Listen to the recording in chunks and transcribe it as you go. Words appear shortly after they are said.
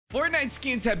Fortnite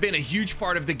skins have been a huge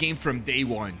part of the game from day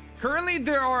one. Currently,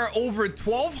 there are over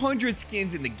 1,200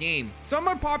 skins in the game. Some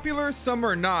are popular, some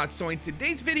are not. So in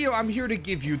today's video, I'm here to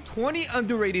give you 20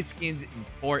 underrated skins in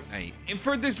Fortnite. And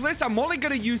for this list, I'm only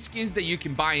gonna use skins that you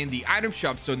can buy in the item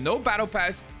shop, so no battle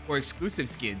pass or exclusive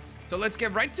skins. So let's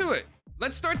get right to it.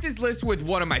 Let's start this list with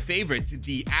one of my favorites,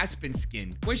 the Aspen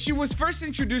skin. When she was first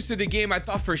introduced to the game, I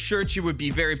thought for sure she would be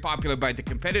very popular by the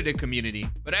competitive community.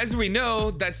 But as we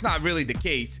know, that's not really the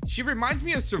case. She reminds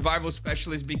me of survival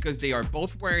specialists because they are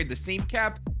both wearing the same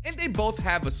cap and they both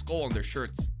have a skull on their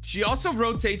shirts. She also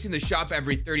rotates in the shop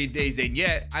every 30 days, and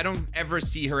yet I don't ever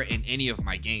see her in any of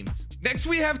my games. Next,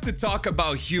 we have to talk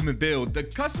about Human Build. The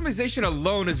customization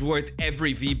alone is worth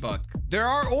every V-Buck. There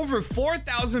are over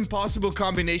 4,000 possible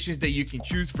combinations that you can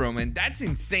choose from, and that's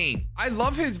insane. I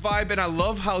love his vibe, and I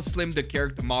love how slim the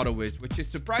character model is, which is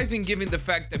surprising given the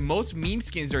fact that most meme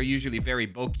skins are usually very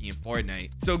bulky in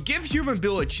Fortnite. So give Human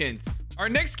Build a chance. Our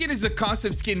next skin is a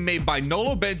concept skin made by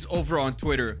Nolo Benz over on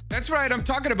Twitter. That's right, I'm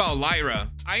talking about Lyra.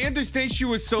 I understand she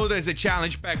was sold as a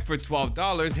challenge pack for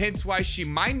 $12, hence why she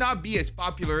might not be as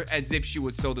popular as if she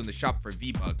was sold in the shop for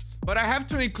V-Bucks. But I have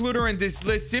to include her in this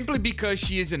list simply because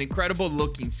she is an incredible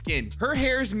looking skin. Her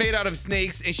hair is made out of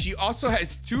snakes, and she also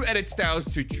has 2 edit styles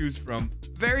to choose from.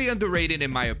 Very underrated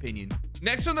in my opinion.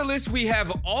 Next on the list, we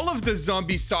have all of the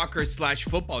zombie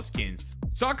soccer/football skins.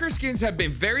 Soccer skins have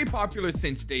been very popular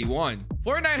since day one.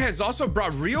 Fortnite has also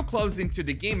brought real clothes into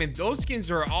the game, and those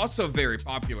skins are also very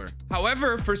popular.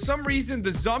 However, for some reason,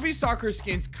 the zombie soccer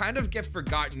skins kind of get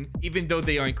forgotten even though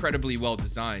they are incredibly well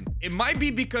designed. It might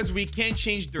be because we can't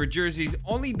change their jerseys,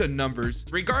 only the numbers.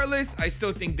 Regardless, I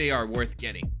still think they are worth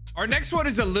getting. Our next one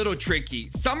is a little tricky.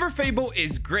 Summer Fable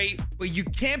is great, but you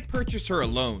can't purchase her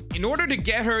alone. In order to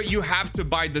get her, you have to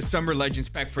buy the Summer Legends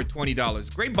pack for $20.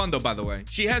 Great bundle, by the way.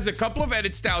 She has a couple of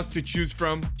edit styles to choose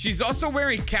from. She's also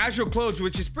wearing casual clothes,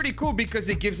 which is pretty cool because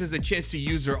it gives us a chance to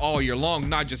use her all year long,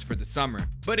 not just for the summer.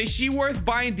 But is she worth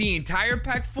buying the entire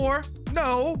pack for?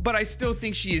 No, but I still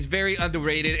think she is very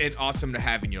underrated and awesome to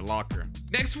have in your locker.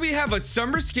 Next, we have a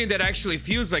summer skin that actually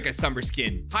feels like a summer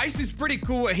skin. Heist is pretty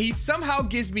cool, and he somehow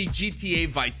gives me GTA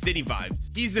Vice City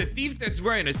vibes. He's a thief that's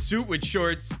wearing a suit with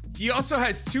shorts. He also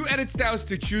has 2 edit styles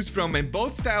to choose from, and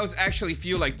both styles actually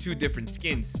feel like 2 different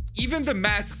skins. Even the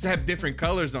masks have different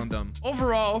colors on them.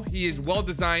 Overall, he is well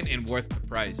designed and worth the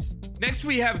price. Next,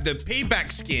 we have the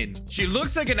Payback skin. She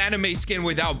looks like an anime skin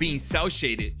without being cel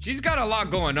shaded. She's got a lot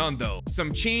going on though.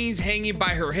 Some chains hanging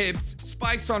by her hips,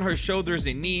 spikes on her shoulders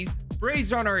and knees,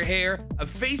 braids on her hair, a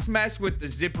face mask with the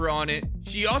zipper on it.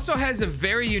 She also has a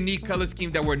very unique color scheme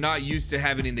that we're not used to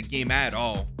having in the game at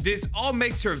all. This all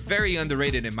makes her very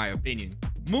underrated in my opinion.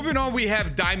 Moving on, we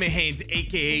have Diamond Hands,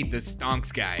 aka the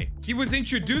Stonks guy. He was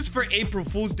introduced for April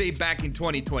Fool's Day back in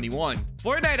 2021.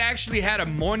 Fortnite actually had a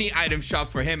morning item shop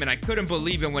for him, and I couldn't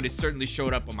believe it when it certainly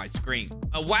showed up on my screen.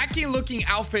 A wacky looking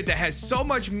outfit that has so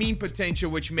much meme potential,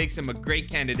 which makes him a great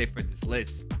candidate for this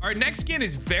list. Our next skin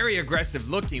is very aggressive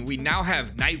looking. We now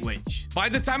have Night Witch. By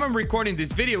the time I'm recording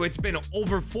this video, it's been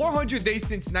over 400 days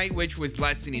since Night Witch was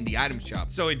last seen in the item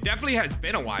shop, so it definitely has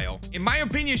been a while. In my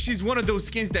opinion, she's one of those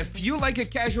skins that feel like a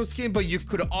casual skin, but you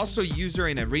could also use her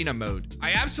in arena mode.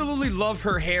 I absolutely love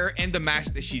her hair and the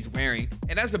mask that she's wearing,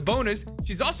 and as a bonus,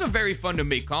 she's also very fun to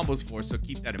make combos for, so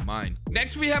keep that in mind.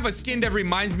 Next, we have a skin that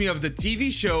reminds me of the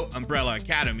TV show Umbrella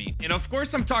Academy, and of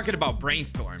course I'm talking about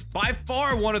Brainstorm. By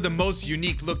far one of the most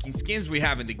unique looking skins we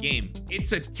have in the game.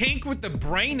 It's a tank with the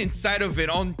brain inside of it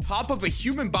on top of a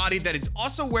human body that is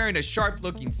also wearing a sharp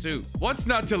looking suit. What's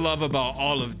not to love about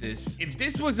all of this? If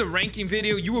this was a ranking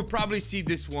video, you would probably see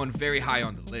this one very high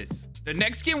on the list. The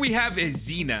next skin we have is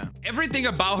Xena. Everything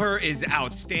about her is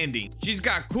outstanding. She's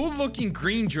got cool looking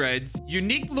green dreads,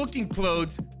 unique looking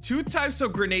clothes, 2 types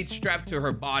of grenades strapped to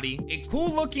her body, a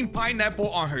cool looking pineapple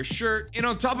on her shirt, and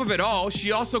on top of it all,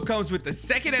 she also comes with a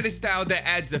second edit style that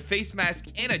adds a face mask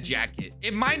and a jacket.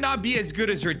 It might not be as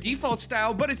good as her default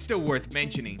style, but it's still worth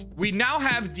mentioning. We now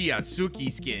have the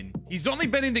Atsuki skin. He's only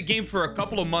been in the game for a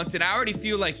couple of months, and I already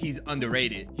feel like he's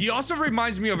underrated. He also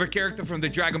reminds me of a character from the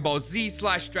Dragon Ball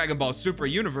Z/Dragon Ball Super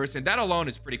universe, and that alone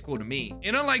is pretty cool to me.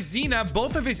 And unlike Xena,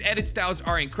 both of his edit styles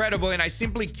are incredible, and I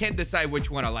simply can't decide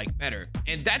which one I like better.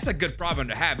 And that's a good problem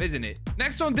to have, isn't it?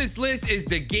 Next on this list is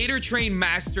the Gator Train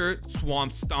Master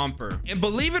Swamp Stomper. And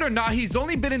believe it or not, he's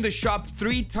only been in the shop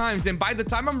 3 times, and by the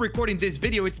time I'm recording this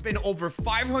video, it's been over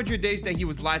 500 days that he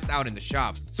was last out in the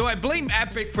shop. So I blame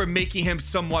Epic for making him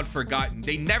somewhat forgotten.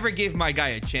 They never gave my guy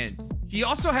a chance. He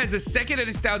also has a second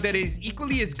edit style that is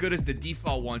equally as good as the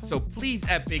default one, so please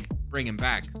Epic, bring him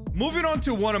back. Moving on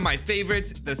to one of my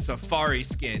favorites, the Safari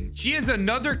skin. She is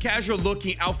another casual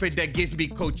looking outfit that gives me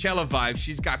Coachella vibes.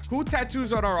 She's got cool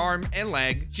tattoos on her arm and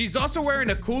leg. She's also wearing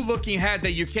a cool looking hat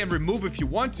that you can remove if you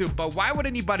want to, but why would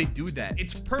anybody do that?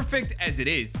 It's perfect as it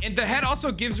is. And the hat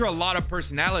also gives her a lot of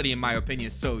personality in my opinion,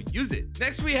 so use it.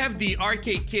 Next we have the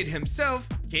arcade kid himself,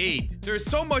 Cade. There's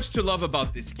so much to love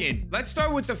about this skin. Let's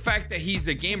start with the fact that he's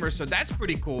a gamer, so that's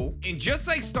pretty cool. And just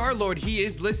like Star-Lord, he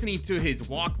is listening to his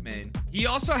Walkman. He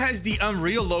also has the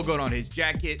Unreal logo on his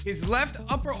jacket. His left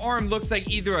upper arm looks like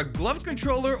either a glove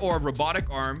controller or a robotic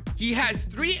arm. He has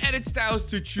 3 edit styles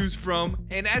to choose from,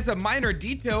 and as a minor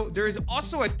detail, there is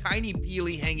also a tiny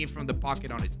peely hanging from the pocket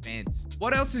on his pants.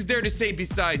 What else is there to say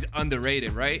besides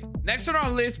underrated, right? Next on our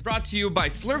list, brought to you by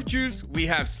Slurp Juice, we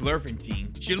have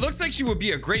Slurpentine. She looks like she would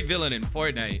be a great villain in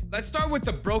Fortnite. Let's start with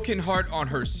the broken heart on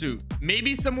her suit.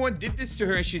 Maybe someone did this to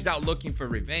her and she's out looking for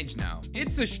revenge now.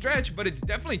 It's a stretch, but it's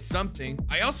definitely something.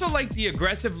 I also like the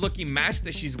aggressive looking mask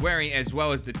that she's wearing, as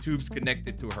well as the tubes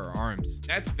connected to her arms.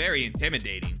 That's very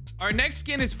intimidating. Our next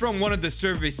skin is from one of the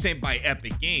servers sent by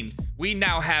Epic Games. We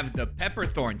now have the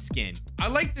Pepperthorn skin. I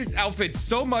like this outfit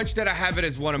so much that I have it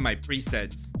as one of my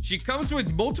presets. She comes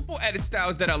with multiple edit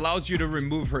styles that allows you to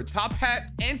remove her top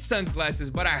hat and sunglasses,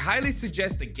 but I highly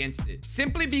suggest against it,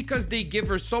 simply because they give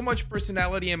her so much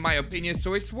personality in my opinion,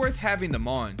 so it's worth having them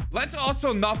on. Let's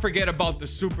also not forget about the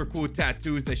super cool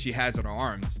tattoos that she has on her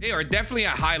arms. They are definitely a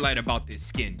highlight about this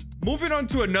skin. Moving on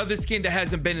to another skin that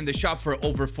hasn't been in the shop for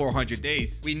over 400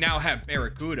 days. We now have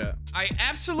Barracuda. I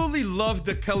absolutely love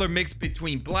the color mix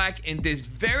between black and this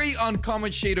very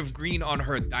uncommon shade of green on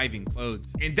her diving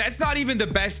clothes. And that's not even the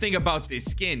best thing about this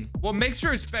skin. What makes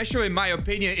her special in my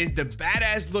opinion is the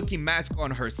badass looking mask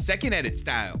on her second edit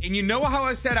style. And you know how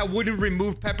I said I wouldn't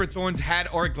remove Pepperthorn's hat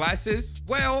or glasses?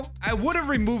 Well, I wouldn't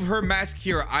remove her mask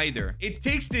here either. It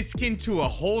takes this skin to a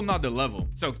whole nother level,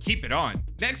 so keep it on.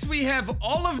 Next we have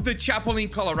all of the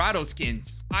Chapulín Colorado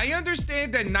skins. I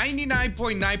understand that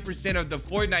 99.9% of the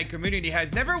Fortnite community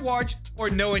has never watched or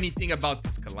know anything about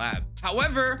this collab.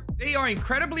 However, they are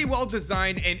incredibly well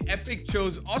designed and Epic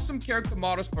chose awesome character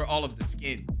models for all of the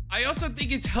skins. I also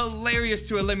think it's hilarious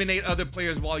to eliminate other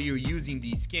players while you're using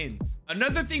these skins.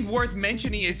 Another thing worth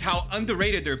mentioning is how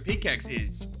underrated their pickaxe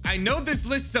is. I know this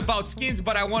list is about skins,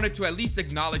 but I wanted to at least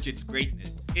acknowledge its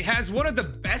greatness. It has one of the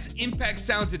best impact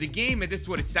sounds in the game, and this is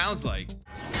what it sounds like.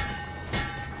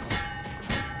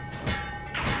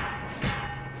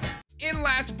 And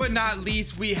last but not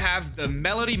least, we have the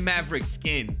Melody Maverick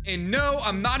skin. And no,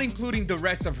 I'm not including the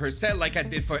rest of her set like I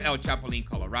did for El Chapulín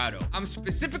Colorado. I'm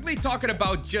specifically talking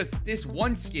about just this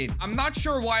one skin. I'm not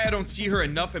sure why I don't see her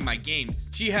enough in my games.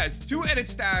 She has 2 edit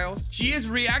styles. She is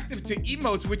reactive to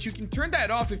emotes, which you can turn that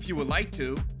off if you would like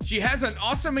to. She has an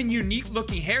awesome and unique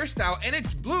looking hairstyle, and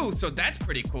it's blue, so that's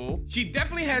pretty cool. She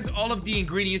definitely has all of the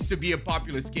ingredients to be a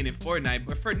popular skin in Fortnite,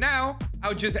 but for now,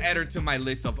 I'll just add her to my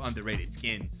list of underrated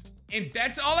skins. And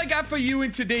that's all I got for you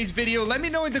in today's video. Let me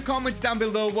know in the comments down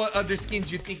below what other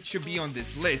skins you think should be on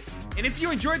this list. And if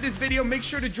you enjoyed this video, make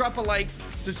sure to drop a like,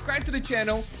 subscribe to the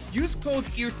channel, use code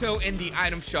EARTO in the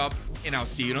item shop, and I'll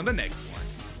see you on the next one.